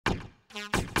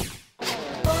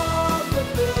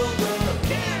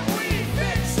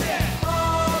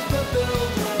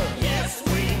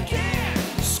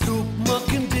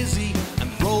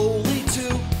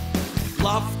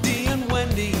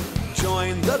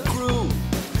crew.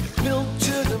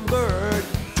 Pilchard and Bird,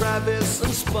 Travis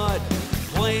and Spud,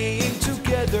 playing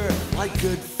together like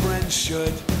good friends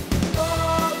should.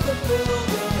 Bob the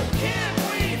Builder, can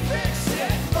we fix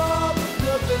it? Bob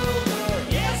the Builder,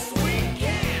 yes we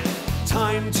can.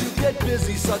 Time to get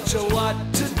busy, such a lot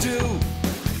to do.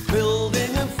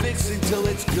 Building and fixing till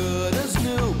it's good as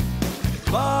new.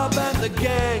 Bob and the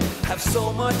gang have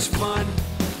so much fun.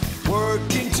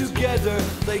 Working together,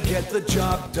 they get the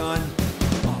job done.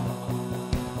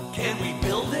 Can we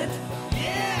build it?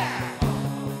 Yeah!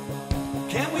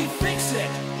 Can we fix it?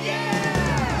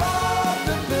 Yeah! Bob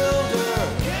the Builder!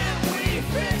 Can we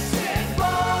fix it?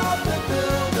 Bob the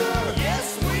Builder!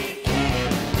 Yes, we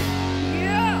can!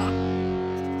 Yeah!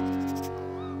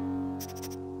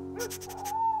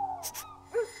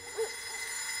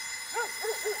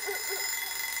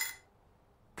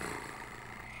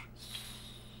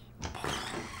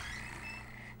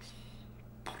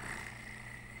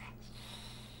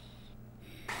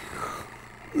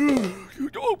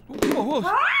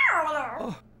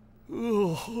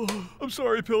 I'm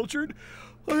sorry, Pilchard.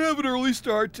 I have an early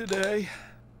start today.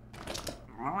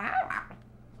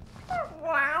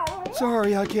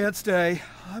 Sorry, I can't stay.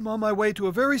 I'm on my way to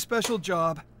a very special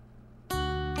job.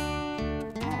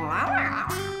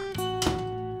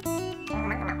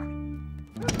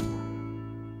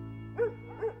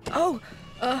 Oh,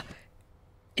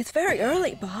 it's very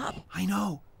early, Bob. I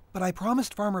know, but I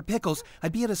promised Farmer Pickles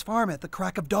I'd be at his farm at the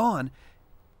crack of dawn.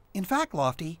 In fact,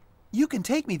 Lofty, you can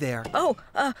take me there. Oh,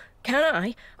 can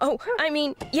I? Oh, I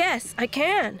mean, yes, I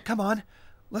can. Come on,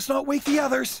 let's not wake the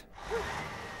others.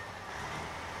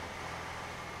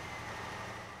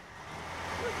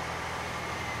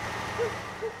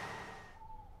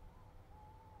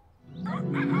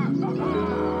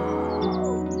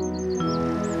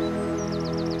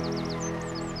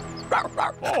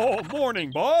 Oh,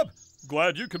 morning, Bob.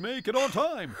 Glad you can make it on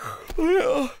time.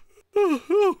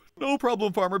 No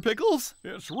problem, Farmer Pickles.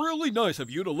 It's really nice of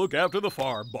you to look after the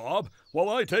farm, Bob, while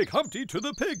I take Humpty to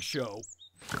the pig show.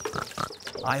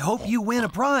 I hope you win a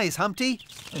prize, Humpty.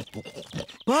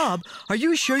 Bob, are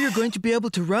you sure you're going to be able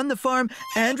to run the farm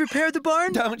and repair the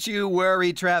barn? Don't you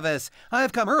worry, Travis.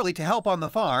 I've come early to help on the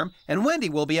farm, and Wendy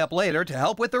will be up later to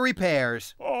help with the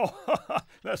repairs. Oh,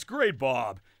 that's great,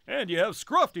 Bob. And you have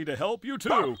Scruffy to help you,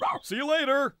 too. See you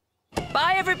later.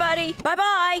 Bye, everybody.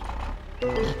 Bye-bye.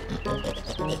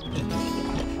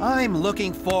 I'm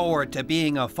looking forward to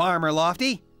being a farmer,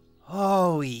 Lofty.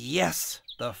 Oh, yes,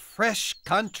 the fresh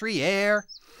country air.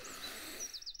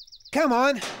 Come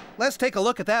on, let's take a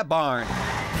look at that barn.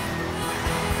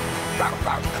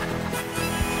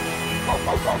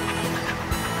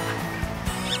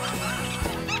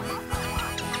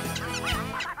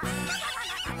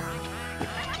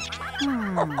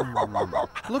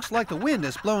 Looks like the wind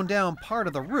has blown down part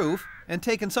of the roof and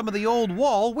taken some of the old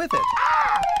wall with it.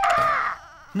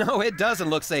 No, it doesn't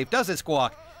look safe, does it,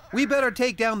 Squawk? We better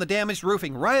take down the damaged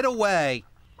roofing right away.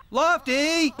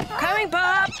 Lofty! Coming,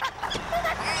 Bob!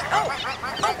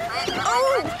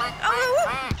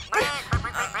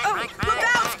 Look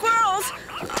out, squirrels!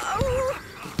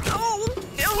 Oh,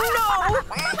 no!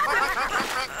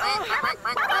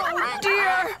 Oh,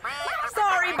 dear!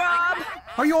 Sorry, Bob.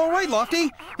 Are you all right, Lofty?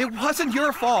 It wasn't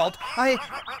your fault. Oh,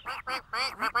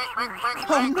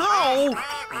 no!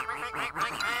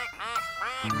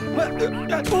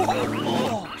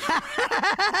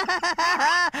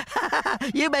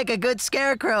 You make a good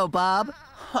scarecrow, Bob.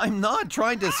 I'm not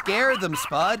trying to scare them,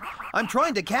 Spud. I'm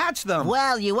trying to catch them.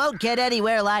 Well, you won't get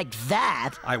anywhere like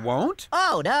that. I won't?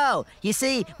 Oh, no. You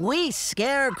see, we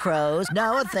scarecrows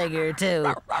know a thing or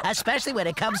two, especially when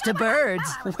it comes to birds.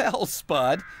 Well,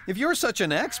 Spud, if you're such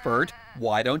an expert,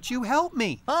 why don't you help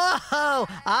me? Oh,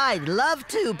 I'd love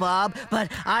to, Bob, but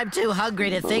I'm too hungry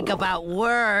to think about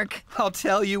work. I'll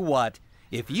tell you what.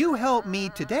 If you help me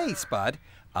today, Spud,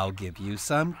 I'll give you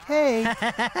some cake.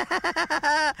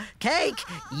 Cake?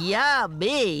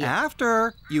 Yummy.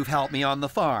 After you've helped me on the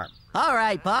farm. All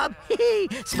right, Bob.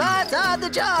 Spud's on the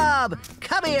job.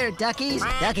 Come here, duckies.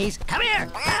 Duckies, come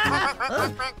here.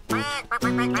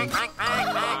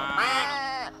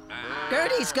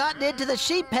 Gertie's gotten into the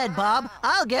sheep pen, Bob.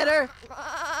 I'll get her.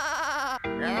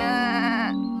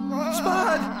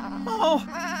 Spud! Oh,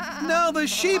 now the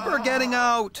sheep are getting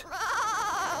out.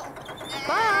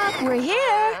 Bob, we're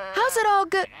here. How's it all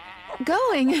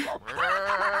going?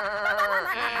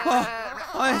 Oh,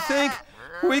 I think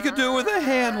we could do with a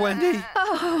hand, Wendy.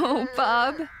 Oh,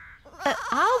 Bob.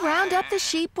 I'll round up the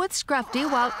sheep with Scruffy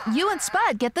while you and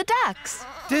Spud get the ducks.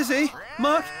 Dizzy,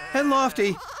 Muck, and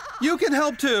Lofty, you can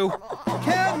help too.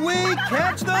 Can we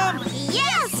catch them?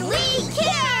 Yes, we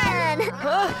can! again.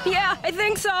 Yeah, I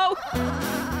think so.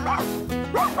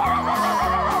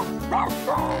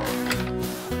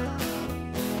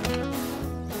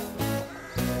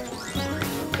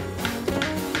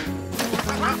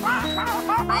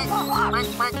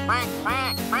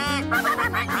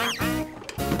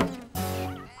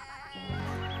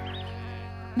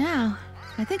 Now,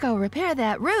 I think I'll repair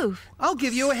that roof. I'll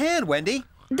give you a hand, Wendy.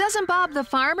 Doesn't Bob the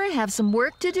farmer have some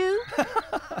work to do?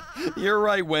 You're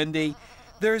right, Wendy.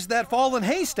 There's that fallen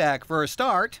haystack for a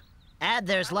start. And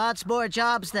there's lots more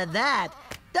jobs than that.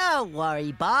 Don't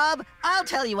worry, Bob. I'll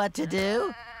tell you what to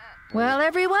do. Well,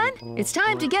 everyone, it's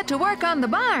time to get to work on the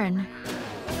barn.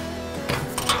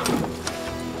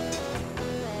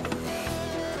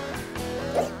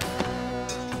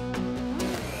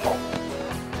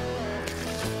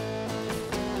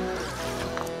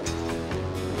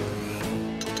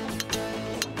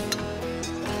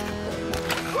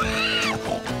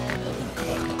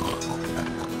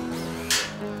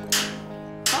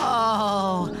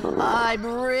 Oh, I'm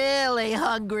really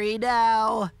hungry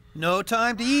now. No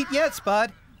time to eat yet,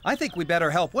 Spud. I think we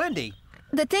better help Wendy.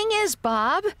 The thing is,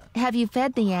 Bob, have you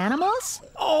fed the animals?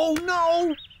 Oh,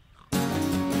 no!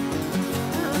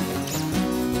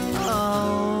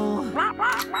 Oh.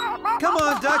 Come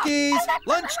on, duckies!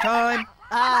 Lunchtime!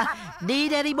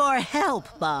 Need any more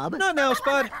help, Bob? Not now,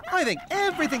 Spud. I think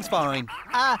everything's fine.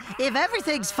 If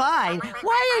everything's fine,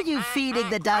 why are you feeding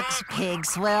the ducks pig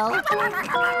swill?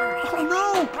 Oh,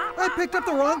 no! I picked up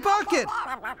the wrong bucket.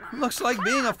 Looks like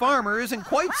being a farmer isn't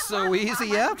quite so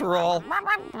easy after all.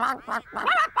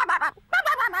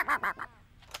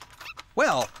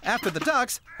 Well, after the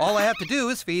ducks, all I have to do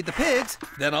is feed the pigs,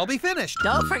 then I'll be finished.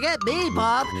 Don't forget me,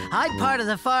 Bob. I'm part of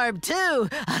the farm, too.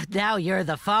 Now you're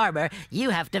the farmer. You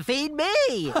have to feed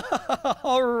me.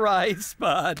 All right,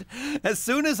 Spud. As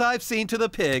soon as I've seen to the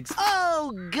pigs.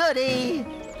 Oh, goody.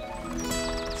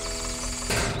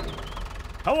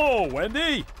 Hello,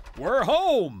 Wendy. We're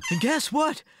home. And guess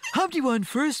what? Humpty won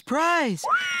first prize.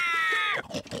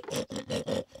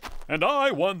 And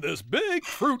I won this big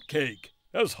fruit cake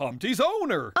as Humpty's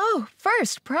owner. Oh,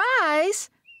 first prize?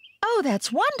 Oh,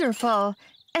 that's wonderful.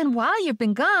 And while you've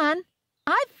been gone,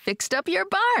 I've fixed up your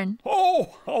barn.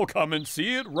 Oh, I'll come and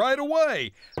see it right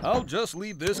away. I'll just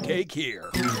leave this cake here.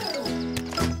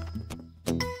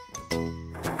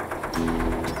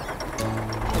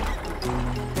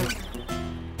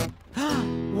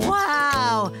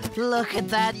 Wow, look at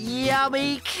that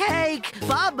yummy cake.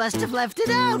 Bob must have left it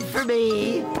out for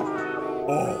me.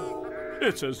 Oh,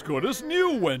 it's as good as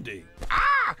new, Wendy.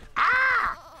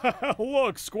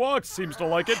 Look, Squawk seems to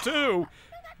like it too.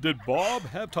 Did Bob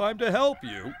have time to help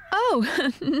you?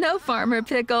 Oh, no, Farmer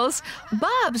Pickles.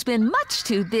 Bob's been much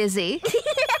too busy. Yeah,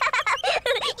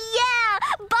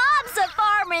 Bob's a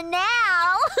farmer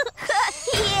now.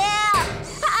 Yeah,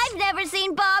 I've never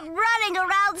seen Bob running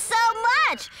around so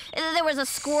much. There was a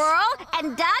squirrel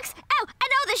and ducks. Oh,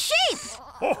 and the sheep.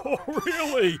 Oh,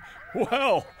 really?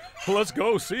 Well, let's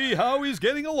go see how he's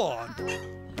getting along.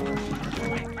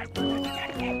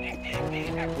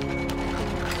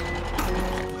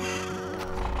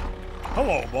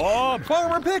 Hello, Bob.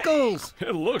 Farmer Pickles!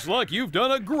 It looks like you've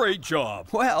done a great job.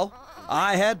 Well,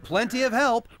 I had plenty of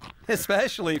help,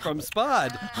 especially from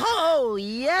Spud. Oh,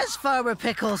 yes, Farmer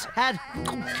Pickles. And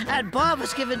Bob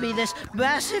has given me this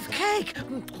massive cake.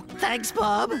 Thanks,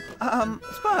 Bob.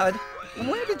 Spud,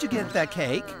 where did you get that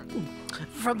cake?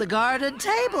 From the garden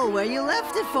table where you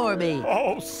left it for me.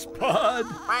 Oh, Spud,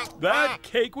 that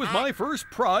cake was my first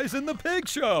prize in the pig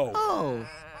show. Oh,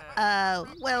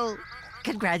 well,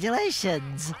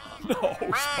 congratulations. No,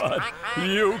 Spud,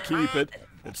 you keep it.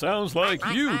 It sounds like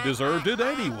you deserved it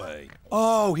anyway.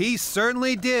 Oh, he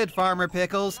certainly did, Farmer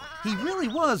Pickles. He really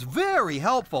was very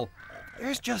helpful.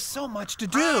 There's just so much to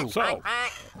do. So,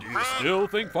 do you still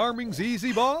think farming's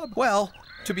easy, Bob? Well,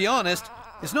 to be honest,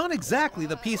 it's not exactly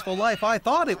the peaceful life I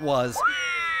thought it was.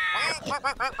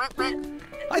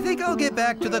 I think I'll get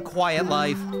back to the quiet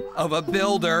life of a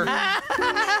builder.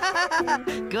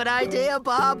 Good idea,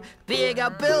 Bob. Being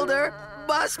a builder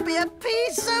must be a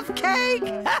piece of cake.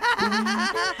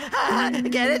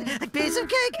 Get it? A piece of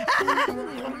cake.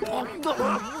 Oh,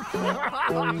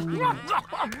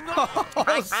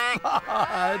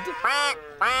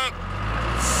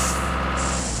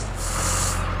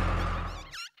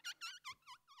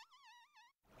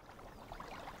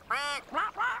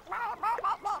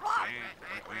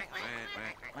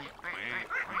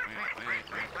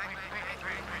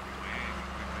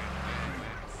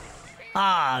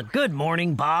 Spud. Good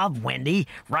morning, Bob, Wendy.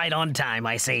 Right on time,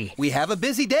 I see. We have a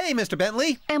busy day, Mr.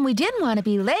 Bentley. And we didn't want to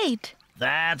be late.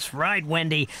 That's right,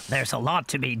 Wendy. There's a lot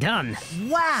to be done.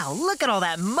 Wow, look at all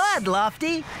that mud,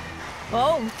 Lofty.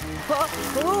 Oh,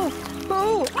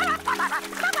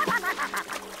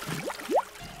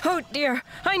 oh dear,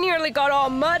 I nearly got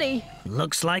all muddy.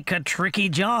 Looks like a tricky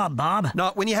job, Bob.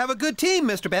 Not when you have a good team,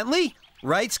 Mr. Bentley.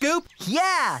 Right, Scoop?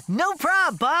 Yeah, no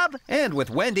prob, Bob. And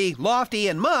with Wendy, Lofty,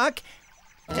 and Muck.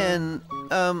 And,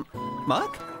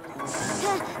 Muck?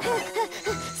 Sorry,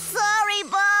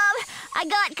 Bob. I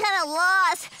got kind of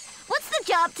lost. What's the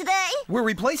job today? We're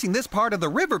replacing this part of the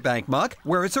riverbank, Muck,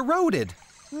 where it's eroded.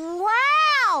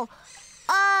 Wow!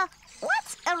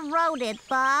 What's eroded,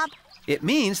 Bob? It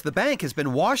means the bank has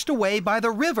been washed away by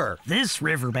the river. This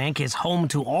riverbank is home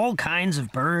to all kinds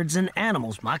of birds and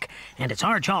animals, Muck, and it's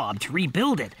our job to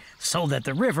rebuild it so that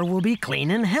the river will be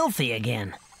clean and healthy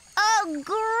again. Oh,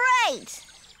 great!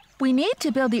 We need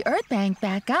to build the earth bank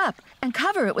back up and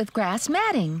cover it with grass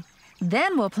matting.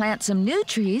 Then we'll plant some new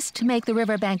trees to make the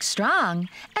riverbank strong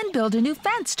and build a new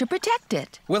fence to protect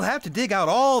it. We'll have to dig out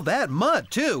all that mud,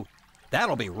 too.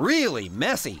 That'll be really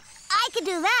messy. I could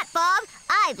do that, Bob.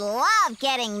 I love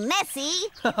getting messy.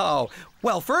 Oh,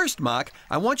 well, first, Muck,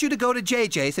 I want you to go to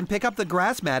JJ's and pick up the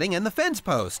grass matting and the fence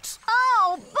posts.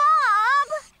 Oh, Bob!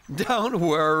 Don't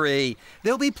worry.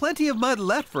 There'll be plenty of mud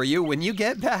left for you when you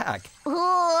get back.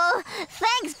 Ooh,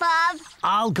 thanks, Bob.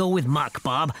 I'll go with Muck,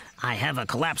 Bob. I have a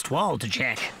collapsed wall to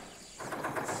check.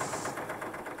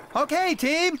 Okay,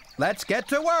 team, let's get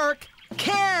to work.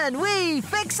 Can we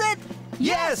fix it?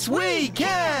 Yes, we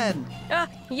can!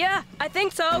 Yeah, I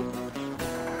think so.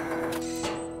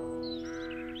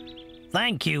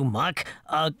 Thank you, Muck.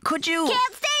 Could you...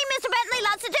 Can't stay, Mr. Bentley.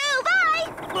 Lots to do.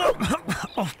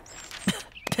 Bye!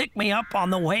 pick me up on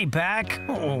the way back?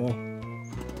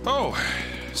 Oh,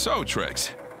 so, Trix,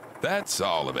 that's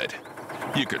all of it.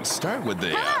 You can start with the...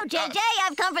 Hello, JJ.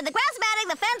 I've come for the grass matting,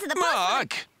 the fence, and the post.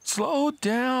 Muck, slow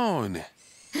down.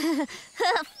 Phew.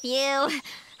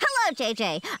 Hello,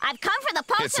 JJ. I've come for the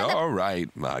post. It's all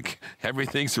right, Muck.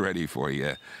 Everything's ready for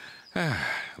you.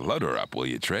 Load her up, will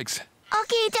you, Trix?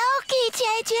 Okie dokie,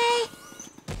 JJ.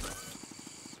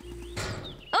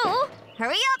 Oh,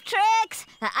 hurry up, Trix.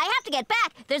 I have to get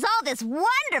back. There's all this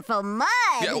wonderful mud.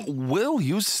 Yeah, will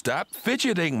you stop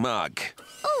fidgeting, Muck?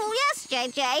 Oh, yes,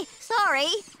 JJ. Sorry,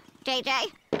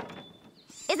 JJ.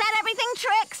 Is that everything,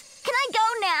 Trix? Can I go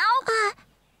now?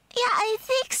 Yeah, I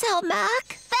think so, Muck.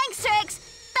 Thanks, Trix.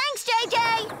 Thanks, JJ.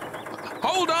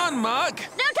 Hold on, Muck.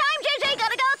 No time, JJ.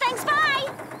 Gotta go. Thanks, bye.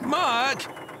 Muck,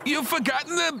 you've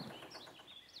forgotten the...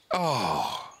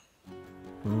 Oh.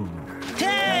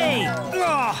 Hey!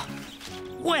 Oh.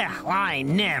 Well, I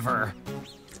never.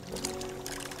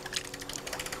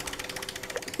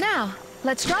 Now,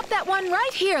 let's drop that one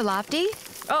right here, Lofty.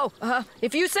 Oh,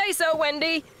 if you say so,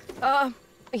 Wendy.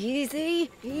 Easy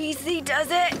does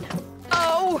it.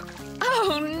 Oh!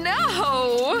 Oh, no!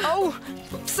 Oh,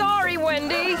 sorry,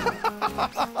 Wendy.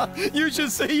 You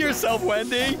should see yourself,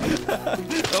 Wendy. I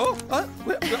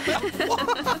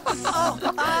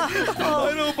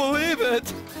don't believe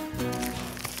it.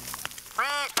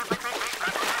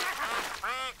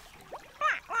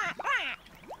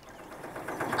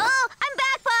 Oh, I'm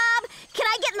back, Bob. Can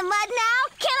I get in the mud now?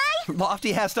 Can I?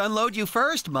 Lofty has to unload you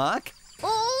first, Muck.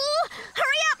 Oh,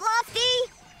 hurry up, Lofty.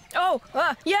 Oh,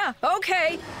 yeah,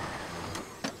 okay.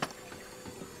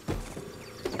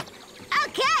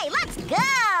 Okay, let's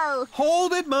go.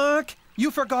 Hold it, Muck.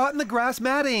 You've forgotten the grass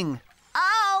matting.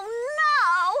 Oh,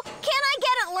 no. Can I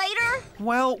get it later?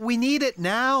 Well, we need it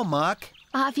now, Muck.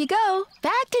 Off you go.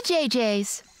 Back to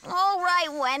JJ's. All right,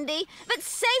 Wendy. But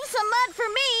save some mud for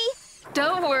me.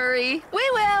 Don't worry. We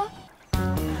will.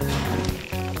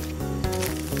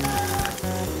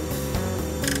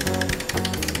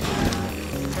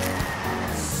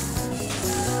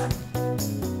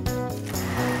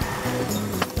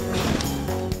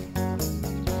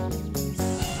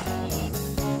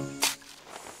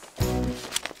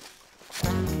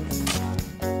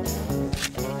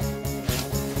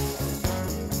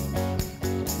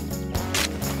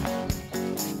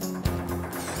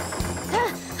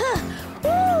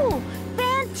 Ooh,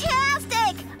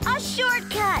 fantastic! A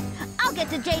shortcut. I'll get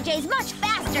to JJ's much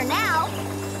faster now.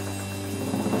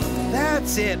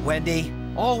 That's it, Wendy.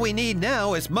 All we need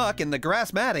now is Muck and the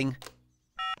grass matting.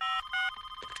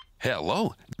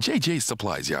 Hello, JJ's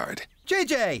Supplies Yard.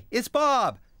 JJ, it's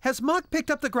Bob. Has Muck picked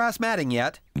up the grass matting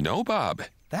yet? No, Bob.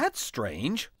 That's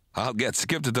strange. I'll get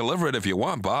Skip to deliver it if you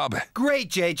want, Bob. Great,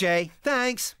 JJ.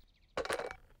 Thanks.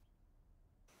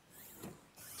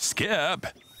 Skip,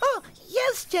 Oh,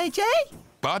 yes, JJ.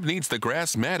 Bob needs the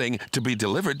grass matting to be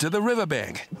delivered to the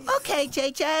riverbank. Okay,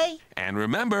 JJ. And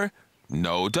remember,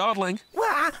 No dawdling.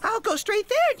 Well, I'll go straight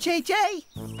there, JJ.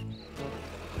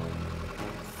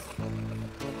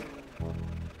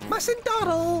 Mustn't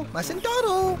dawdle, mustn't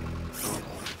dawdle.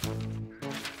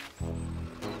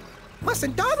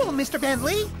 Mustn't dawdle, Mr.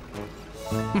 Bentley.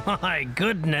 My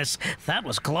goodness, that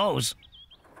was close.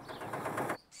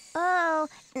 Oh,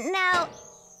 now,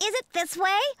 is it this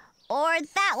way or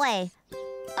that way?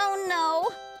 Oh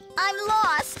no, I'm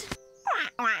lost.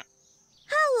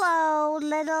 Hello,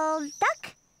 little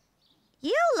duck.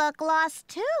 You look lost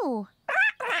too.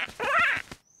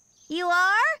 You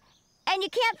are? And you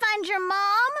can't find your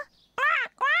mom?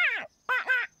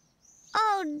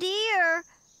 Oh dear,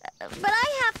 but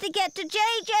I have to get to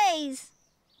JJ's.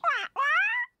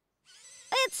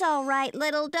 It's all right,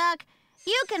 little duck.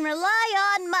 You can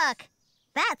rely on Muck.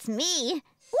 That's me.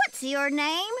 What's your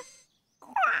name?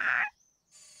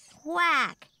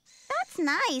 Quack. That's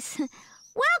nice.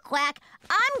 Well, Quack,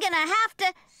 I'm gonna have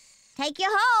to take you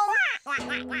home.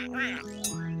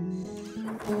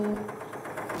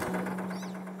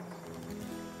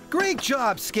 Great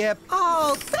job, Skip.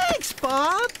 Oh, thanks,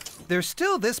 Bob. There's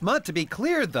still this mud to be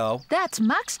cleared, though. That's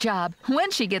Muck's job when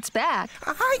she gets back.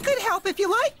 I could help if you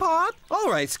like, Bob.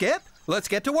 All right, Skip. Let's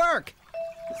get to work.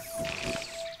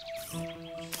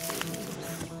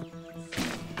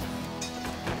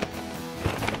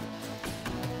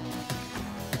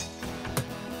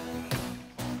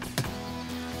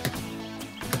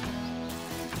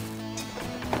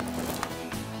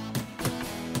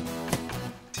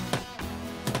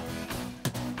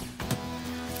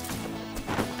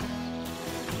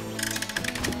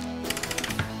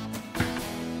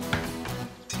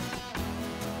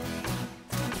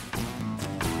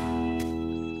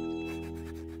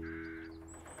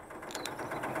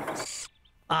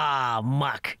 Ah,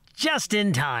 Muck, just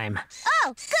in time.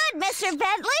 Oh, good, Mr.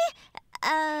 Bentley.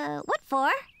 What for?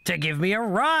 To give me a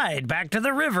ride back to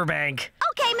the riverbank.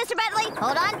 Okay, Mr. Bentley,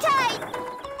 hold on tight.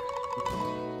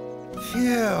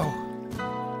 Phew.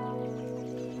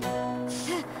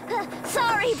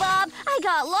 Sorry, Bob, I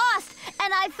got lost,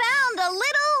 and I found a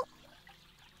little...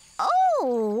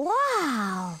 Oh,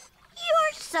 wow.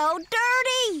 You're so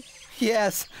dirty.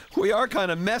 Yes, we are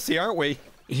kind of messy, aren't we?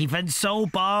 Even so,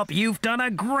 Bob, you've done a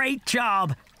great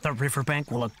job. The riverbank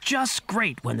will look just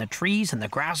great when the trees and the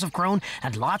grass have grown,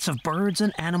 and lots of birds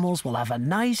and animals will have a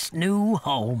nice new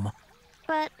home.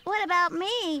 But what about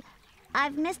me?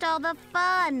 I've missed all the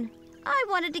fun. I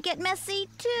wanted to get messy,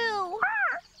 too.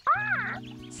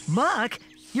 Muck,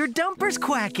 your dumper's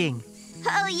quacking.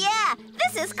 Oh, yeah,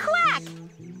 this is Quack.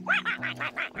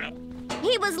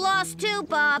 He was lost, too,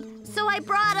 Bob, so I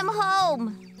brought him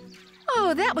home.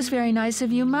 Oh, that was very nice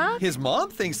of you, Muck. His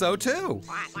mom thinks so, too.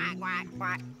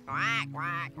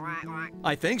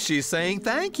 I think she's saying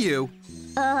thank you.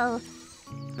 Oh,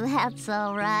 that's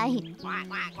all right.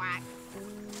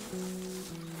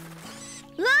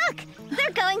 Look!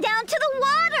 They're going down to the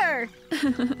water!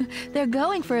 They're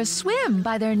going for a swim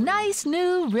by their nice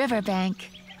new riverbank.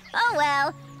 Oh,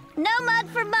 well. No mud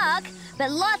for Muck, but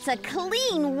lots of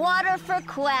clean water for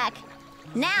Quack.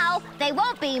 Now they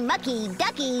won't be mucky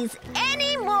duckies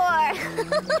anymore.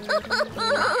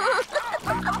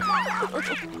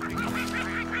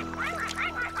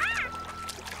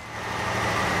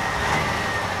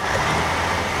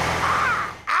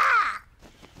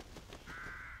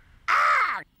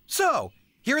 So,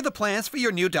 here are the plans for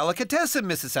your new delicatessen,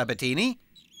 Mrs. Sabatini.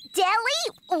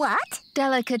 Deli? What?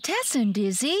 Delicatessen,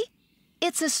 Dizzy.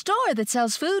 It's a store that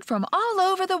sells food from all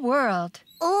over the world.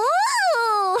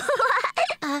 Ooh!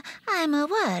 I'm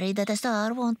worried that the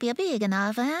store won't be big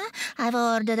enough, huh? I've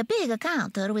ordered a big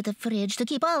counter with a fridge to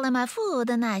keep all of my food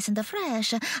nice and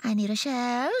fresh. I need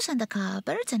shelves and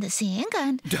cupboards and a sink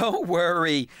and... Don't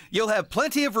worry. You'll have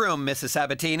plenty of room, Mrs.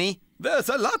 Sabatini. There's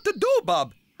a lot to do,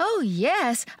 Bob. Oh,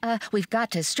 yes. We've got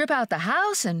to strip out the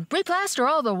house and replaster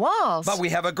all the walls. But we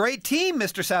have a great team,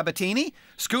 Mr. Sabatini.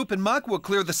 Scoop and Muck will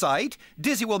clear the site,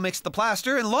 Dizzy will mix the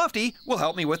plaster, and Lofty will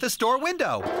help me with the store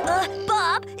window.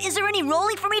 Bob, is there any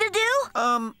rolling for me to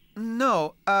do?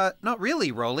 No, not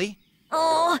really, Roley.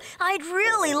 Oh, I'd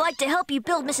really like to help you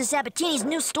build Mrs. Sabatini's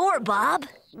new store, Bob.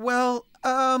 Well,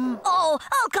 Oh,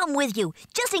 I'll come with you,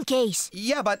 just in case.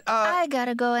 Yeah, but, I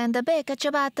gotta go and bake a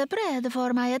ciabatta bread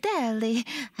for my deli.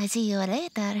 I see you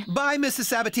later. Bye, Mrs.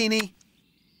 Sabatini.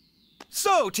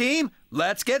 So, team,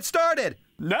 let's get started.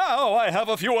 Now I have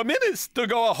a few minutes to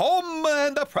go home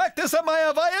and practice on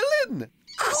my violin.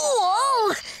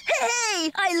 Cool!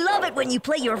 Hey, I love it when you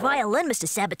play your violin, Mr.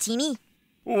 Sabatini.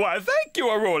 Why, thank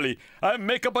you, Roley. I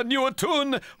make up a new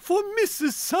tune for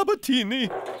Mrs. Sabatini.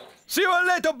 See you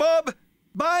later, Bob.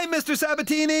 Bye, Mr.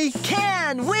 Sabatini.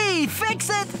 Can we fix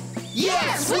it?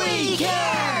 Yes, we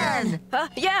can!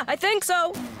 Yeah, I think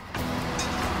so.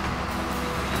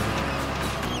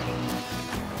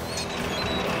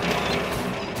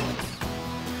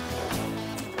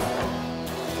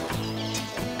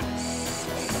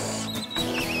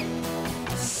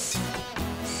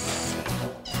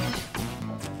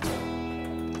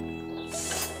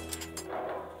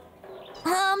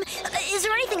 Is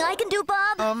there anything I can do,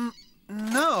 Bob?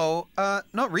 No,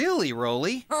 not really,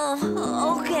 Roley.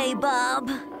 Oh, okay, Bob.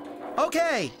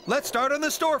 Okay, let's start on the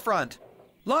storefront.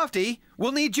 Lofty,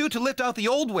 we'll need you to lift out the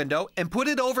old window and put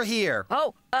it over here.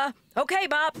 Oh, okay,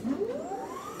 Bob.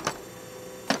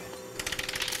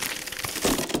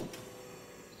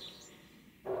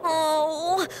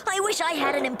 Oh, I wish I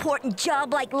had an important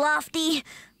job like Lofty.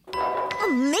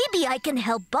 Maybe I can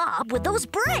help Bob with those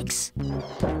bricks.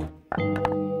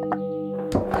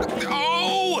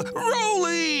 Oh,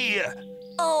 Roley!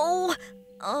 Oh,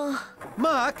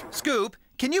 Muck, Scoop,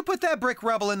 can you put that brick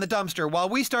rubble in the dumpster while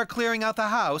we start clearing out the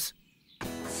house?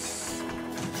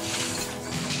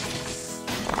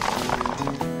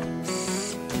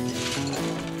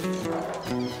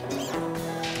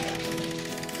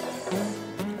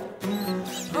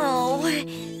 oh,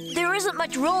 there isn't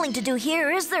much rolling to do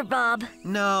here, is there, Bob?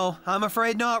 No, I'm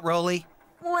afraid not, Roley.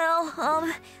 Well,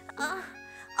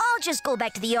 I'll just go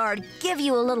back to the yard, give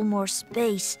you a little more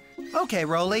space. Okay,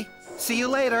 Roley. See you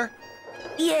later.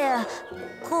 Yeah,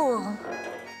 cool.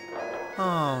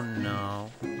 Oh, no.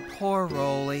 Poor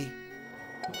Roley.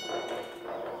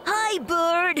 Hi,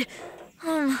 Bird.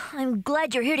 I'm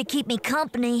glad you're here to keep me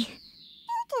company.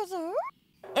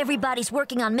 Everybody's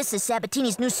working on Mrs.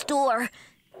 Sabatini's new store.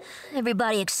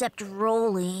 Everybody except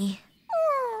Roley.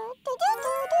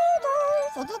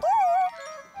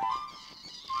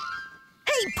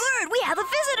 Hey, Bird, we have a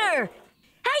visitor!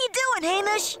 How you doing,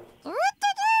 Hamish?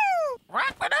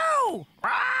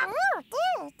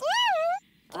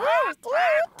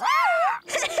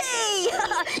 Hey!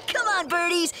 Come on,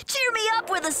 birdies! Cheer me up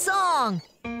with a song!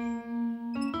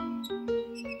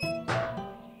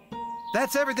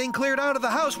 That's everything cleared out of the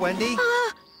house, Wendy.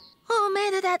 Who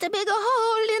made that big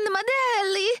hole in my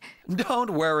deli?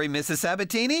 Don't worry, Mrs.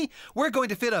 Sabatini. We're going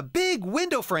to fit a big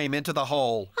window frame into the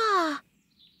hole. Oh,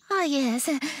 yes.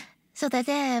 So that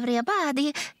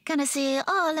everybody can see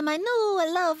all my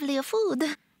new lovely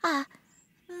food.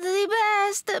 The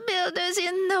best builders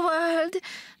in the world.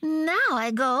 Now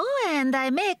I go and I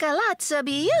make lots of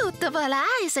beautiful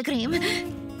ice cream.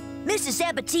 Mrs.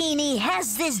 Sabatini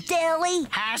has this deli.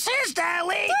 Has his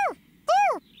deli?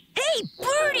 Hey,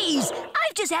 birdies!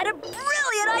 I've just had a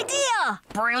brilliant idea!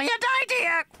 Brilliant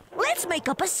idea! Let's make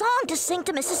up a song to sing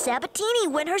to Mrs. Sabatini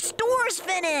when her store's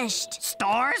finished.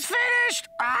 Store's finished?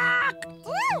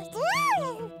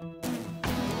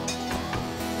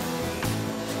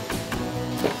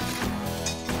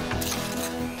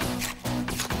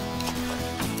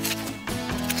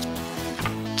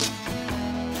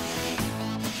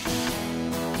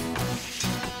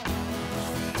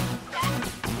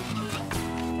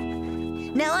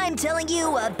 Now I'm telling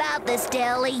you about this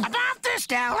deli. About this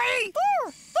deli?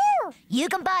 You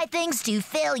can buy things to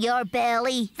fill your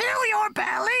belly. Fill your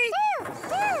belly?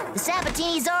 The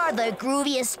Sabatinis are the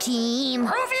grooviest team.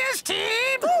 Grooviest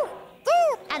team?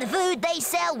 And the food they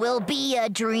sell will be a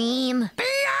dream. Be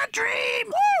a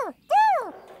dream?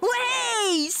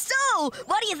 Hey! So,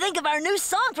 what do you think of our new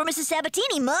song for Mrs.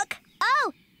 Sabatini, Muck?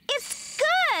 Oh, it's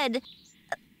good.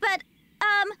 But,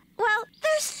 well,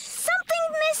 there's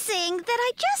something missing that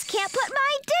I just can't put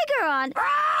my digger on.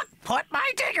 Put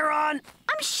my digger on.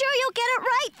 I'm sure you'll get it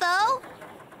right, though.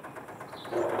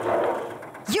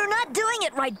 You're not doing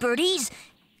it right, birdies.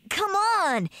 Come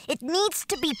on, it needs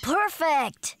to be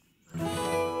perfect.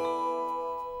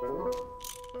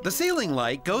 The ceiling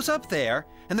light goes up there,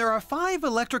 and there are 5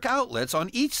 electric outlets on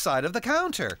each side of the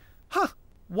counter.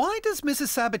 Why does Mrs.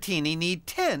 Sabatini need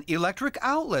 10 electric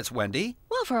outlets, Wendy?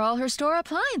 Well, for all her store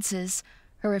appliances.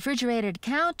 Her refrigerated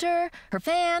counter, her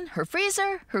fan, her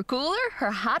freezer, her cooler,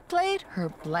 her hot plate, her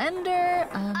blender,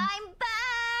 I'm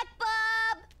back,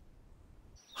 Bob!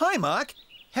 Hi, Muck.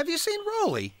 Have you seen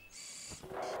Roley?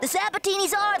 The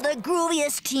Sabatinis are the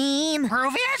grooviest team.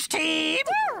 Grooviest team?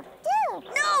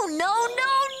 No!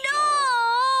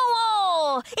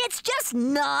 It's just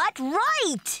not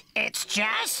right. It's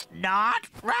just not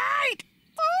right.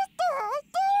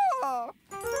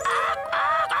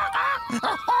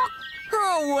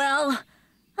 Oh, well,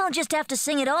 I'll just have to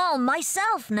sing it all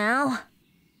myself now.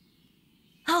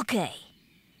 Okay,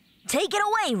 take it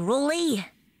away, Roley.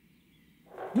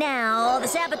 Now, the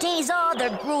Sabatinis are the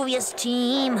grooviest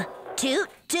team. Toot,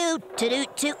 toot,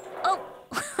 toot, toot. Oh,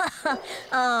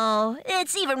 Oh,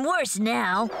 it's even worse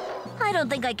now. I don't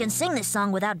think I can sing this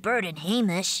song without Bert and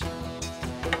Hamish.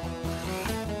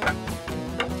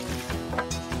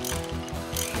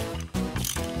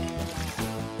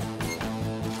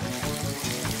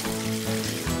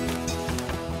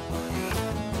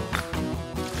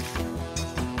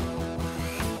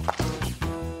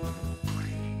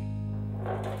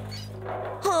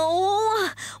 Oh,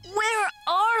 where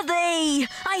are they?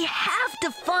 I have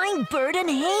to find Bert and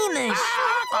Hamish.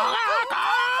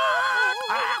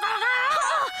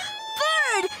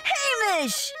 Bert!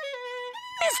 Hamish!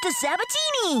 Mr.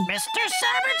 Sabatini! Mr.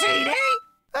 Sabatini?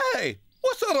 Hey,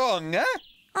 what's wrong, eh?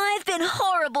 I've been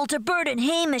horrible to Bert and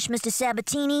Hamish, Mr.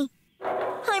 Sabatini.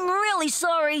 I'm really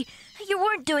sorry. You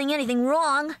weren't doing anything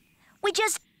wrong. We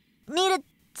just needed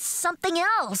something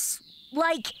else.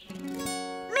 Like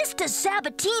Mr.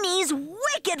 Sabatini's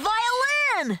wicked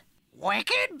violin!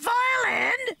 Wicked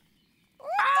violin?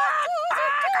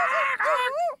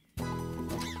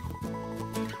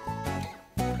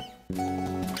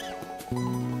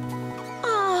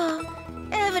 Oh,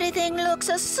 everything looks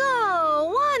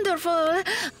so wonderful.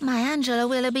 My Angela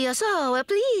will be so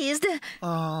pleased.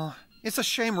 Oh, it's a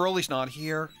shame Roley's not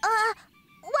here.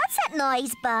 What's that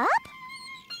noise, Bob?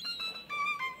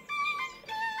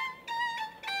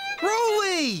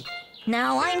 Roley!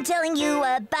 Now I'm telling you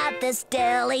about this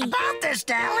deli. About this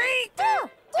deli?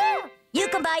 You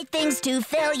can buy things to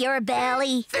fill your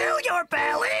belly. Fill your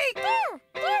belly?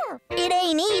 It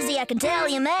ain't easy, I can tell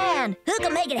you, man. Who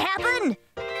can make it happen?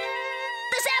 The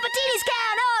Sabatinis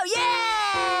can! Oh,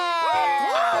 yeah!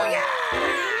 Oh, yeah!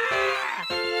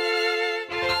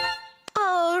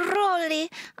 Oh, Roley,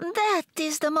 that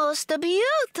is the most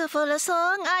beautiful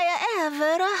song I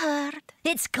ever heard.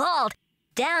 It's called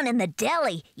Down in the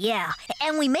Deli, yeah.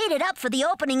 And we made it up for the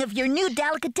opening of your new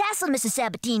delicatessen, Mrs.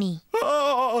 Sabatini.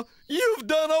 Oh, you've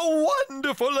done a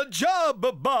wonderful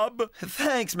job, Bob.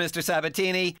 Thanks, Mr.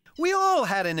 Sabatini. We all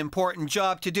had an important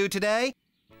job to do today,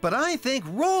 but I think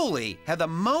Roley had the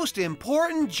most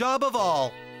important job of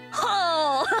all.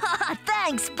 Oh,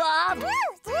 thanks, Bob.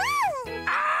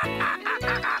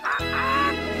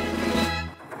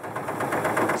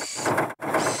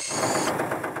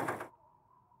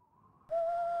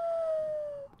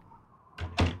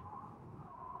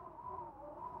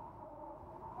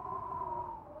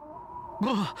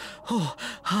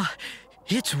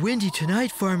 It's windy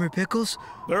tonight, Farmer Pickles.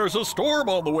 There's a storm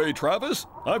on the way, Travis.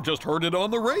 I've just heard it on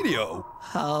the radio.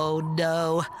 Oh,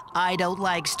 no. I don't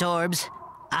like storms.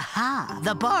 Aha,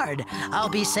 the barn. I'll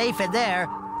be safe in there.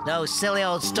 No silly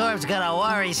old storm's gonna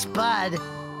worry Spud.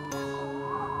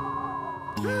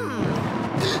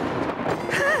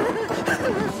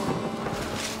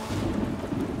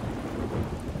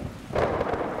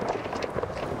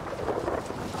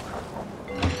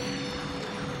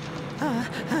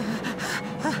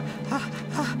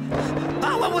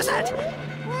 Oh, what was that?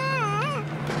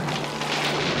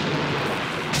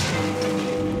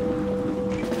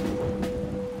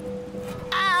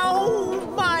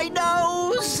 Ow! My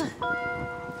nose!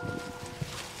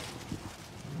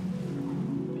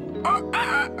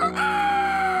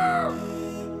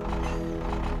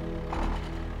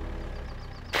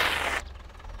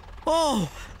 Oh,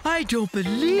 I don't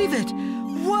believe it.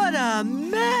 What a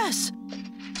mess.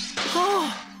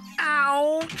 Oh,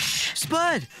 Ouch!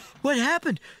 Spud, what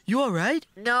happened? You all right?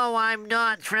 No, I'm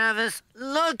not, Travis.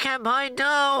 Look at my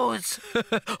nose.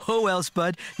 Oh, well,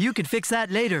 Spud, you can fix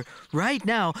that later. Right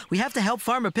now, we have to help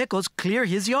Farmer Pickles clear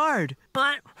his yard.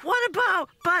 But what about...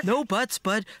 But... No buts,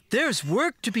 Spud. There's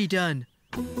work to be done.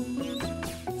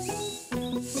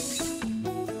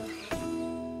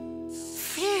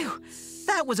 Phew!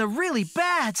 That was a really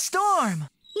bad storm.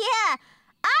 Yeah,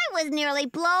 I was nearly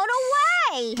blown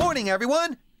away. Morning,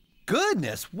 everyone.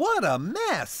 Goodness, what a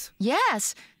mess.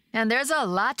 Yes, and there's a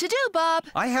lot to do, Bob.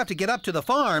 I have to get up to the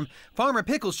farm. Farmer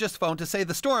Pickles just phoned to say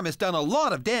the storm has done a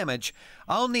lot of damage.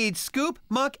 I'll need Scoop,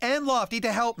 Muck, and Lofty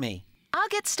to help me. I'll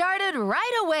get started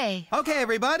right away. Okay,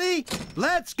 everybody,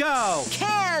 let's go.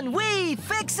 Can we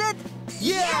fix it?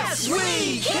 Yes,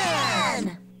 we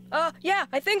can! Yeah,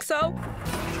 I think so.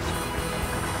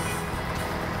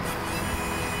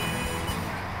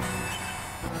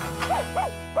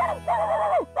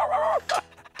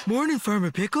 Morning,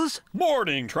 Farmer Pickles.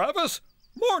 Morning, Travis.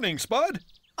 Morning, Spud.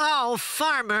 Oh,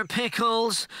 Farmer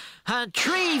Pickles. A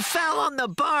tree fell on the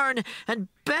barn and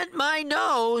bent my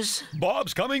nose.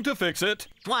 Bob's coming to fix it.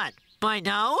 What, my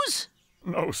nose?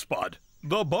 No, Spud.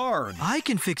 The barn. I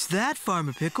can fix that,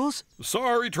 Farmer Pickles.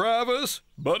 Sorry, Travis,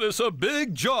 but it's a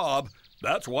big job.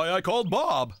 That's why I called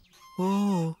Bob.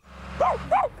 Oh.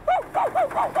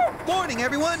 Morning,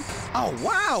 everyone. Oh,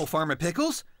 wow, Farmer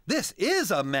Pickles. This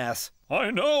is a mess.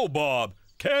 I know, Bob.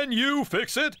 Can you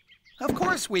fix it? Of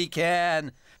course we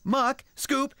can. Muck,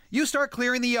 Scoop, you start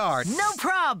clearing the yard. No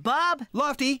prob, Bob.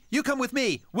 Lofty, you come with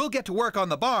me. We'll get to work on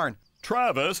the barn.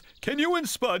 Travis, can you and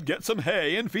Spud get some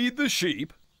hay and feed the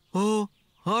sheep? Oh,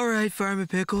 all right, Farmer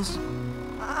Pickles.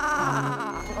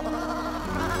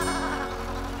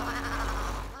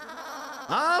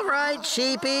 All right,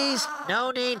 sheepies.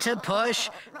 No need to push.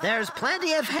 There's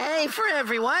plenty of hay for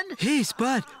everyone. Hey,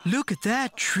 Spud, look at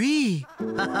that tree.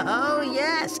 Oh,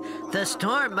 yes. The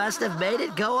storm must have made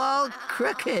it go all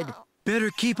crooked. Better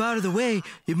keep out of the way.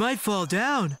 It might fall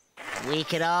down. We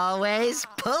can always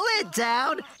pull it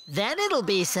down. Then it'll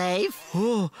be safe.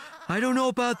 Oh, I don't know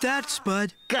about that,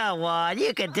 Spud. Go on,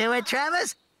 you can do it,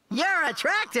 Travis. You're a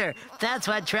tractor. That's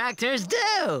what tractors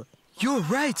do. You're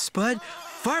right, Spud.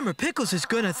 Farmer Pickles is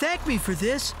gonna thank me for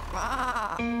this.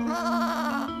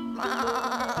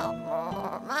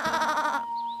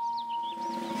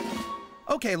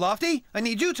 Okay, Lofty, I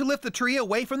need you to lift the tree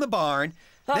away from the barn,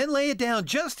 then lay it down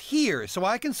just here so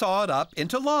I can saw it up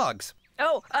into logs.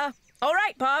 Oh, all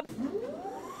right, Bob.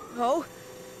 Oh,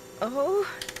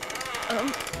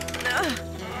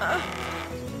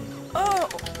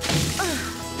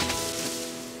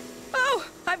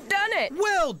 I've done it.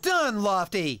 Well done,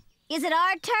 Lofty. Is it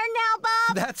our turn now,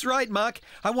 Bob? That's right, Muck.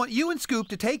 I want you and Scoop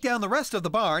to take down the rest of the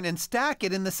barn and stack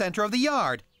it in the center of the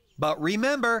yard. But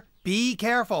remember, be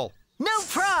careful. No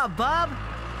prob, Bob.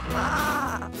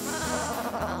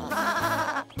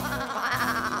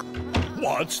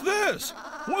 What's this?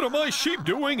 What are my sheep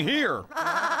doing here?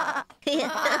 Hey,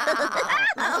 don't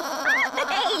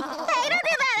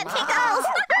do that, it tickles.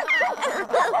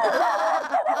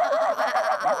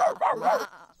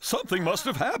 Something must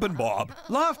have happened, Bob.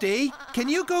 Lofty, can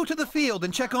you go to the field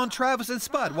and check on Travis and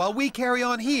Spud while we carry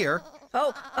on here?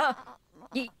 Oh,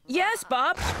 yes,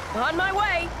 Bob. On my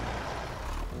way.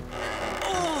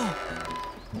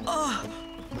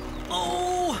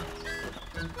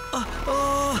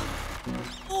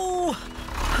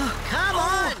 Come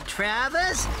on,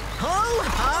 Travis. Pull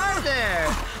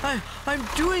harder. I'm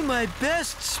doing my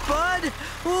best, Spud.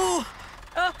 Oh.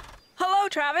 Hello,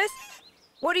 Travis.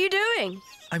 What are you doing?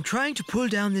 I'm trying to pull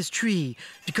down this tree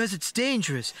because it's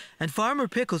dangerous, and Farmer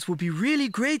Pickles will be really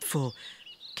grateful.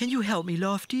 Can you help me,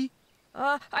 Lofty?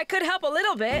 I could help a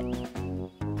little bit.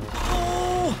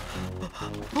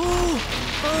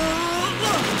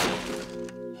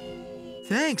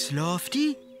 Thanks,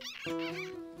 Lofty.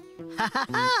 Ha ha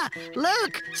ha!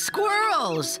 Look,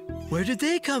 squirrels. Where did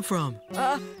they come from?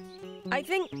 I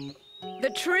think the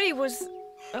tree was,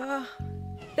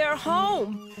 their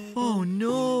home. Oh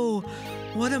no!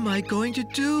 What am I going to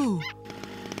do?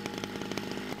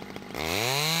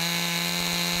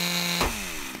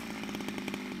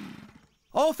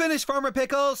 All finished, Farmer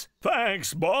Pickles.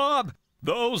 Thanks, Bob.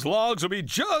 Those logs will be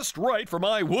just right for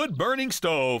my wood-burning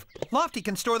stove. Lofty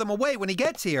can store them away when he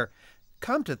gets here.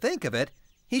 Come to think of it,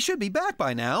 he should be back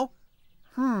by now.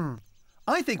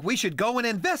 I think we should go and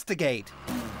investigate.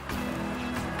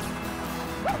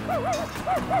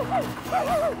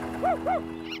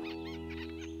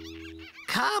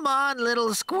 Come on,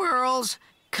 little squirrels.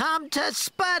 Come to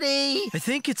Spuddy. I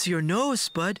think it's your nose,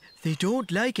 Spud. They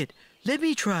don't like it. Let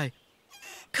me try.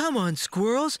 Come on,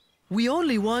 squirrels. We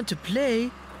only want to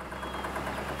play.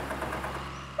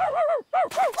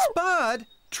 Spud,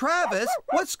 Travis,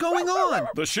 what's going on?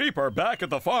 The sheep are back at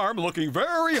the farm looking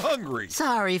very hungry.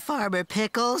 Sorry, Farmer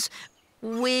Pickles.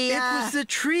 It was the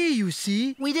tree, you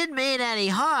see. We didn't mean any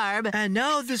harm. And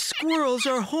now the squirrels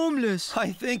are homeless.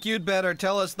 I think you'd better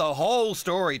tell us the whole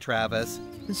story, Travis.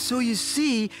 So you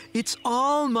see, it's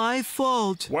all my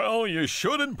fault. Well, you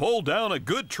shouldn't pull down a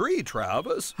good tree,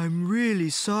 Travis. I'm really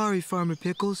sorry, Farmer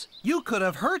Pickles. You could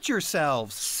have hurt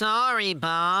yourselves. Sorry,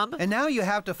 Bob. And now you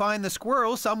have to find the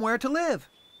squirrels somewhere to live.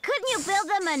 Couldn't you build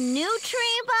them a new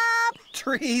tree, Bob?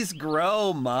 Trees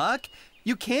grow, Muck.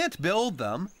 You can't build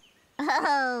them.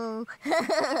 Oh,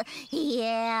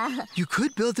 yeah. You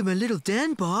could build them a little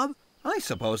den, Bob. I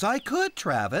suppose I could,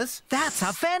 Travis. That's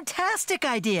a fantastic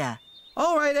idea.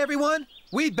 All right, everyone.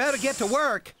 We'd better get to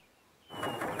work.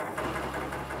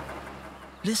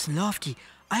 Listen, Lofty,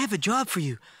 I have a job for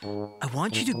you. I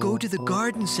want you to go to the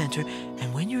garden center,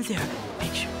 and when you're there,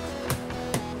 make sure...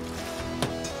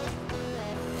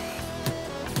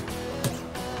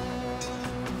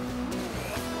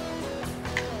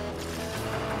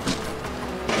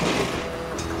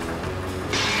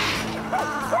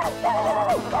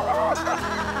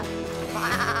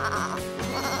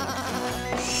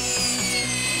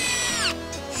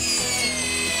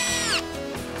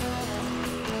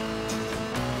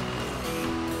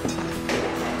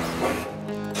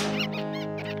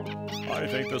 I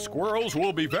think the squirrels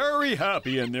will be very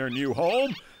happy in their new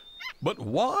home. But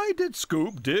why did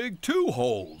Scoop dig 2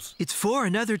 holes? It's for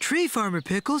another tree, Farmer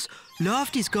Pickles.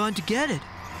 Lofty's gone to get it.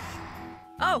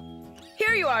 Oh,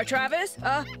 here you are, Travis.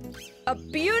 A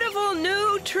beautiful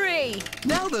new tree.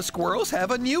 Now the squirrels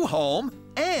have a new home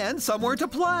and somewhere to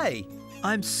play.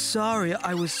 I'm sorry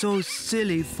I was so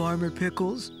silly, Farmer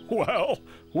Pickles. Well,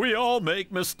 we all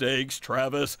make mistakes,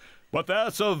 Travis. But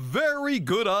that's a very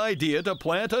good idea to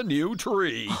plant a new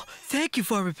tree. Oh, thank you,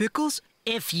 Farmer Pickles.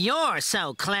 If you're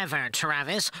so clever,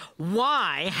 Travis,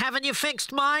 why haven't you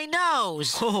fixed my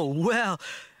nose? Oh, well,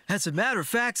 as a matter of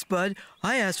fact, Spud,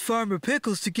 I asked Farmer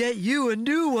Pickles to get you a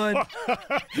new one.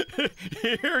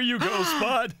 Here you go,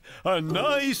 Spud. A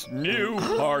nice new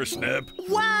parsnip.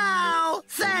 Wow!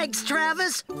 Thanks,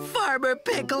 Travis. Farmer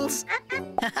Pickles.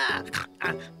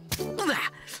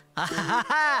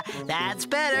 That's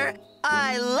better.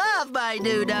 I love my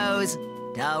new nose.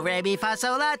 Do, re, mi, fa,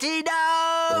 sol, la, ti,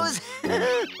 nose.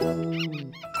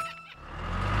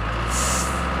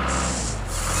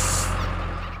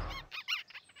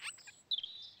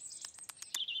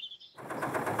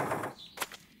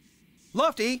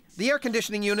 Lofty, the air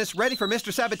conditioning unit's ready for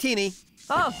Mr. Sabatini.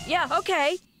 Oh, yeah,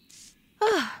 okay.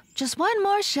 Just one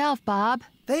more shelf, Bob.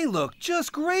 They look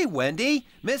just great, Wendy.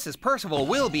 Mrs. Percival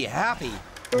will be happy.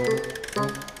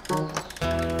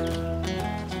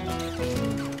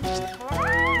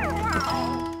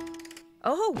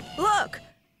 Oh, look,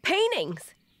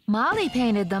 paintings. Molly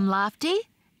painted them, Lofty.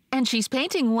 And she's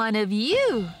painting one of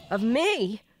you. Of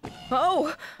me?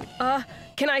 Oh,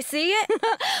 can I see it?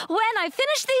 When I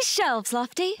finish these shelves,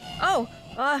 Lofty. Oh,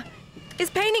 is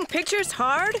painting pictures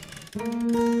hard?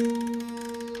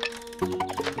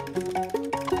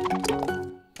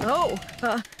 Oh,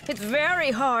 it's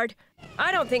very hard.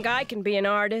 I don't think I can be an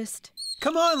artist.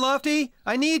 Come on, Lofty.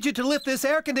 I need you to lift this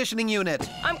air conditioning unit.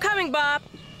 I'm coming, Bob.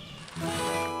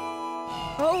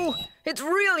 Oh, it's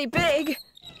really big.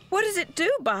 What does it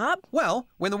do, Bob? Well,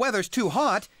 when the weather's too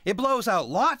hot, it blows out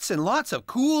lots and lots of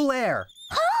cool air.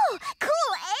 Oh,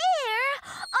 cool air!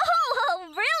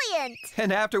 Oh, brilliant!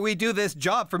 And after we do this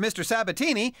job for Mr.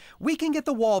 Sabatini, we can get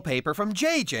the wallpaper from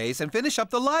JJ's and finish up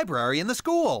the library in the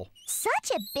school.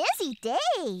 Such a busy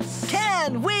day.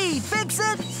 Can we fix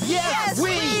it? Yes,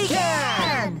 we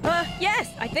can!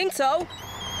 Yes, I think so.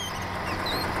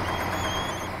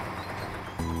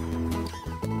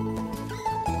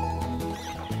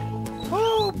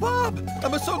 Oh, Bob,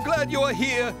 I'm so glad you are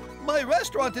here. My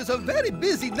restaurant is very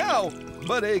busy now,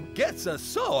 but it gets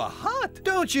so hot.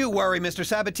 Don't you worry, Mr.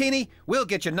 Sabatini. We'll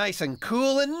get you nice and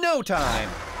cool in no time.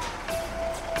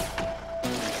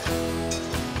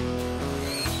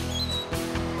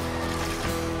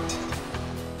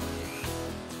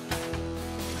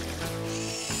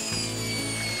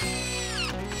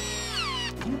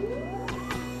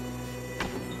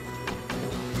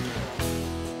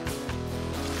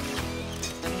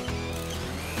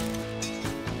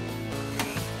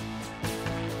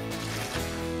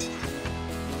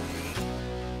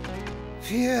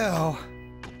 Phew.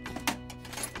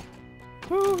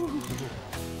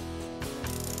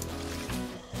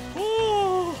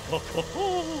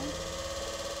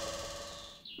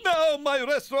 Now my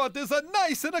restaurant is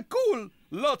nice and cool.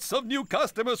 Lots of new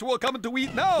customers will come to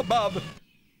eat now, Bob.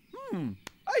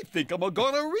 I think I'm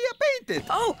gonna repaint it.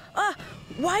 Oh,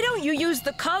 why don't you use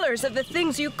the colors of the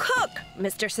things you cook,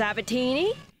 Mr.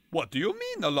 Sabatini? What do you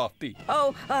mean, Lofty?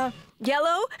 Oh,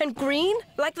 yellow and green,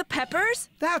 like the peppers?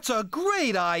 That's a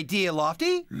great idea,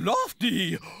 Lofty.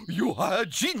 Lofty, you are a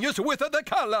genius with the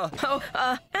color. Oh,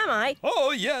 am I?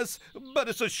 Oh, yes, but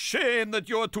it's a shame that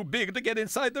you're too big to get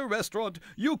inside the restaurant.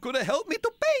 You could have helped me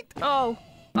to paint. Oh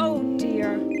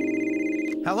dear.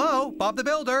 Hello, Bob the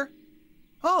Builder.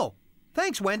 Oh,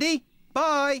 thanks, Wendy.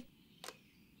 Bye.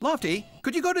 Lofty,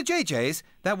 could you go to JJ's?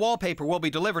 That wallpaper will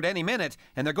be delivered any minute,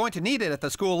 and they're going to need it at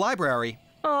the school library.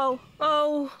 On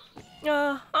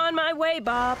my way,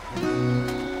 Bob.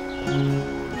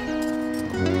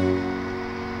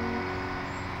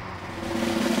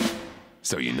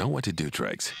 So you know what to do,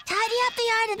 Tregs. Tidy up the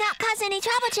yard and not cause any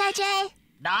trouble, JJ.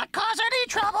 Not cause any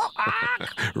trouble.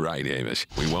 Right, Amish.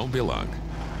 We won't be long.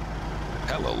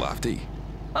 Hello, Lofty.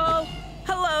 Oh,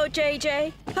 hello,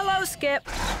 JJ. Hello, Skip.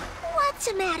 What's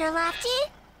the matter, Lofty?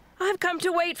 I've come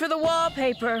to wait for the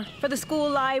wallpaper for the school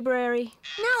library.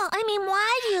 No, I mean,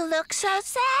 why do you look so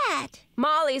sad?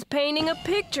 Molly's painting a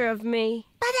picture of me.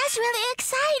 But that's really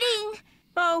exciting.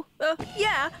 Oh,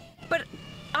 yeah, but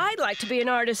I'd like to be an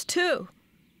artist, too.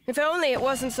 If only it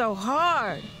wasn't so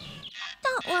hard.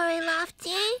 Don't worry, Lofty.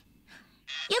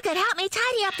 You could help me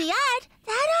tidy up the yard.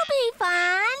 That'll be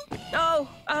fun. Oh,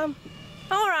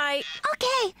 All right.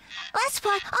 Okay, let's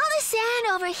put all the sand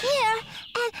over here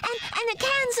and the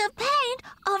cans of paint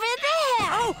over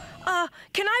there. Oh,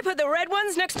 can I put the red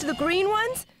ones next to the green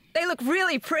ones? They look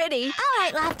really pretty. All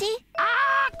right, Lofty.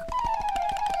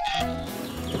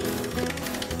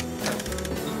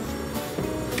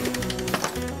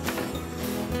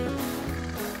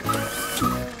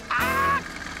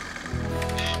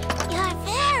 You're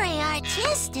very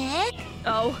artistic.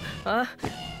 Oh,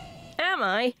 am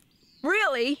I?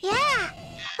 Really? Yeah,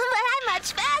 but I'm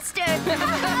much faster.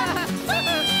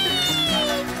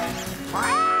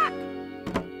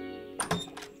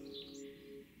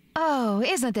 Oh,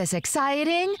 isn't this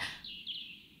exciting?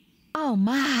 Oh,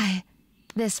 my.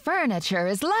 This furniture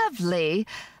is lovely.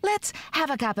 Let's have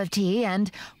a cup of tea,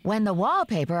 and when the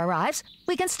wallpaper arrives,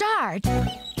 we can start.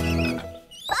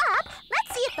 Bob,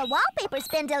 let's see if the wallpaper's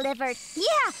been delivered.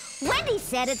 Yeah, Wendy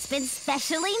said it's been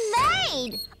specially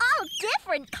made. All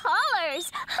different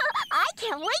colors. I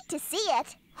can't wait to see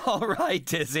it. All right,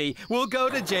 Dizzy. We'll go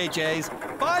to JJ's.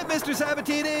 Bye, Mr.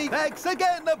 Sabatini. Thanks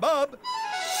again, Bob.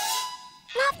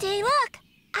 Lofty, look.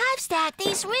 I've stacked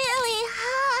these really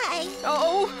high.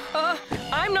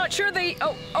 I'm not sure they...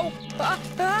 no!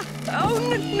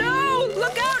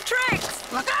 Look out,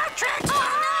 Tricks! Look out, Tricks!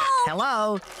 Oh, no!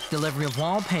 Hello, delivery of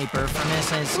wallpaper for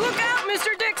Mrs. Look out,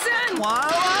 Mr. Dixon!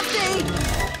 Lofty!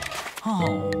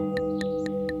 Oh.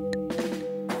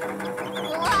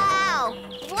 Wow,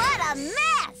 what a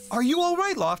mess! Are you all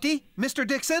right, Lofty? Mr.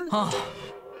 Dixon? Oh,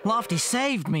 Lofty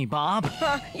saved me, Bob.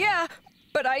 Yeah,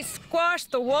 but I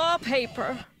squashed the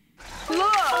wallpaper.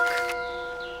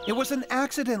 Look! It was an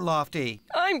accident, Lofty.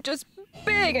 I'm just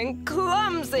big and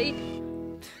clumsy.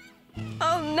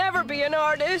 I'll never be an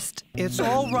artist. It's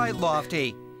all right,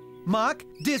 Lofty. Muck,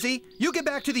 Dizzy, you get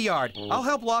back to the yard. I'll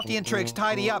help Lofty and Trix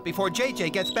tidy up before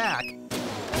JJ gets back.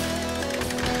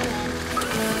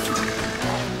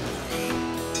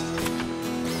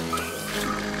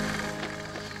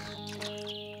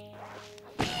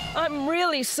 I'm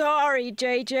really sorry,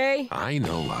 JJ. I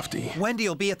know, Lofty.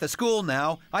 Wendy'll be at the school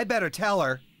now. I better tell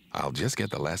her. I'll just get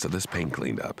the last of this paint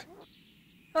cleaned up.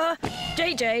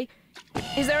 JJ,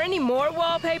 is there any more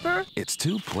wallpaper? It's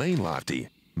too plain, Lofty.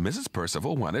 Mrs.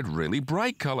 Percival wanted really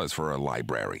bright colors for her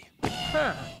library.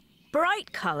 Huh.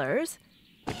 Bright colors?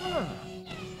 Huh.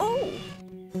 Oh.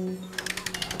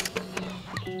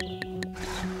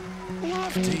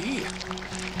 Lofty,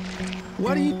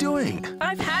 what are you doing?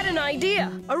 I've had an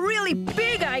idea. A really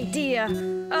big idea.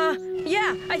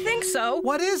 Yeah, I think so.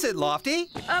 What is it, Lofty?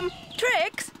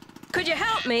 Trix, could you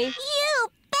help me?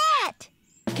 You bet!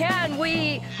 Can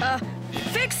we,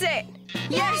 fix it?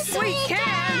 Yes, we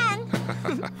can!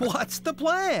 What's the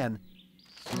plan?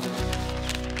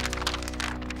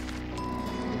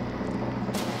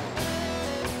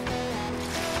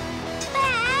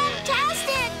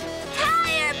 Fantastic!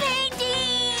 Tire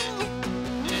painting!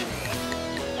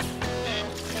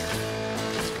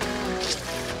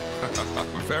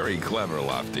 Very clever,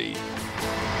 Lofty.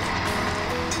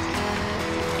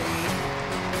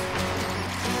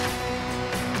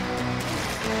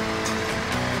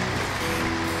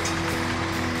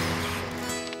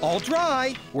 All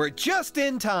dry. We're just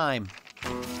in time.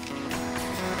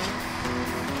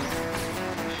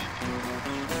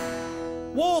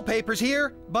 Wallpaper's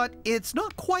here, but it's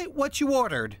not quite what you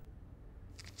ordered.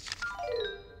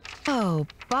 Oh,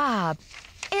 Bob,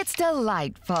 it's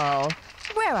delightful.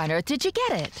 Where on earth did you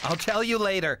get it? I'll tell you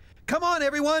later. Come on,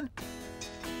 everyone.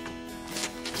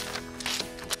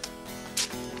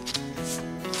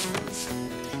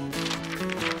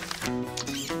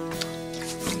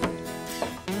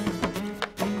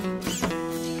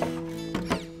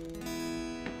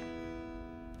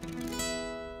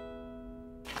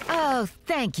 Oh,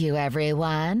 thank you,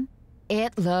 everyone.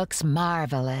 It looks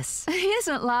marvelous.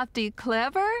 Isn't Lofty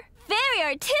clever? Very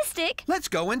artistic. Let's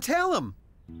go and tell him.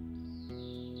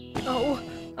 Oh,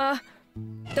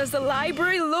 does the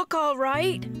library look all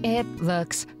right? It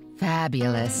looks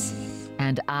fabulous.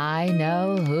 And I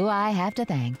know who I have to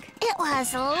thank. It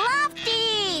was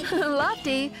Lofty!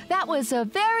 Lofty, that was a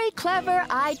very clever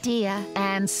idea.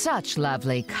 And such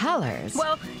lovely colors.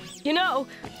 Well, you know,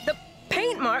 the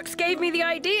paint marks gave me the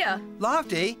idea.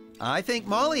 Lofty, I think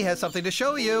Molly has something to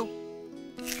show you.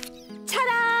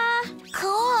 Ta-da!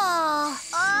 Cool!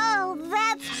 Oh,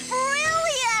 that's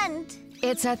brilliant!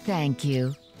 It's a thank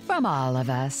you from all of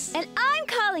us. And I'm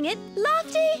calling it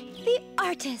Lofty the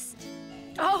Artist.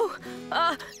 Oh,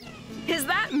 is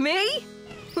that me?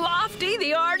 Lofty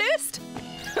the artist?